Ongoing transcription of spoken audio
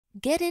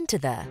Get into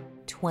the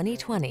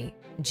 2020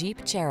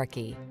 Jeep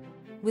Cherokee.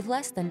 With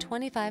less than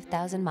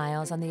 25,000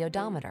 miles on the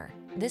odometer,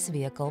 this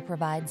vehicle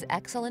provides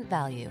excellent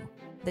value.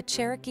 The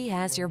Cherokee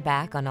has your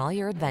back on all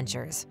your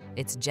adventures.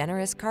 Its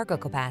generous cargo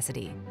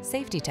capacity,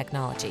 safety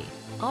technology,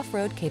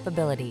 off-road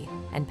capability,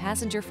 and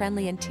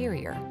passenger-friendly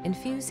interior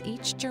infuse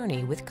each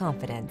journey with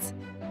confidence.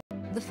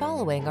 The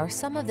following are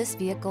some of this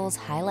vehicle's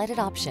highlighted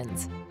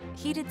options: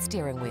 heated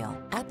steering wheel,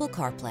 Apple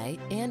CarPlay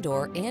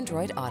and/or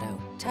Android Auto,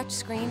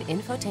 touchscreen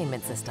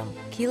infotainment system,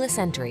 keyless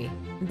entry,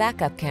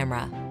 backup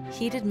camera,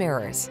 heated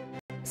mirrors,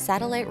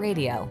 satellite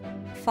radio,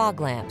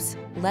 fog lamps,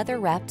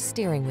 leather-wrapped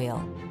steering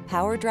wheel,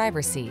 power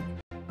driver seat.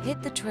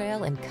 Hit the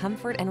trail in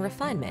comfort and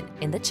refinement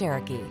in the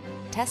Cherokee.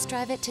 Test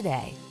drive it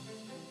today.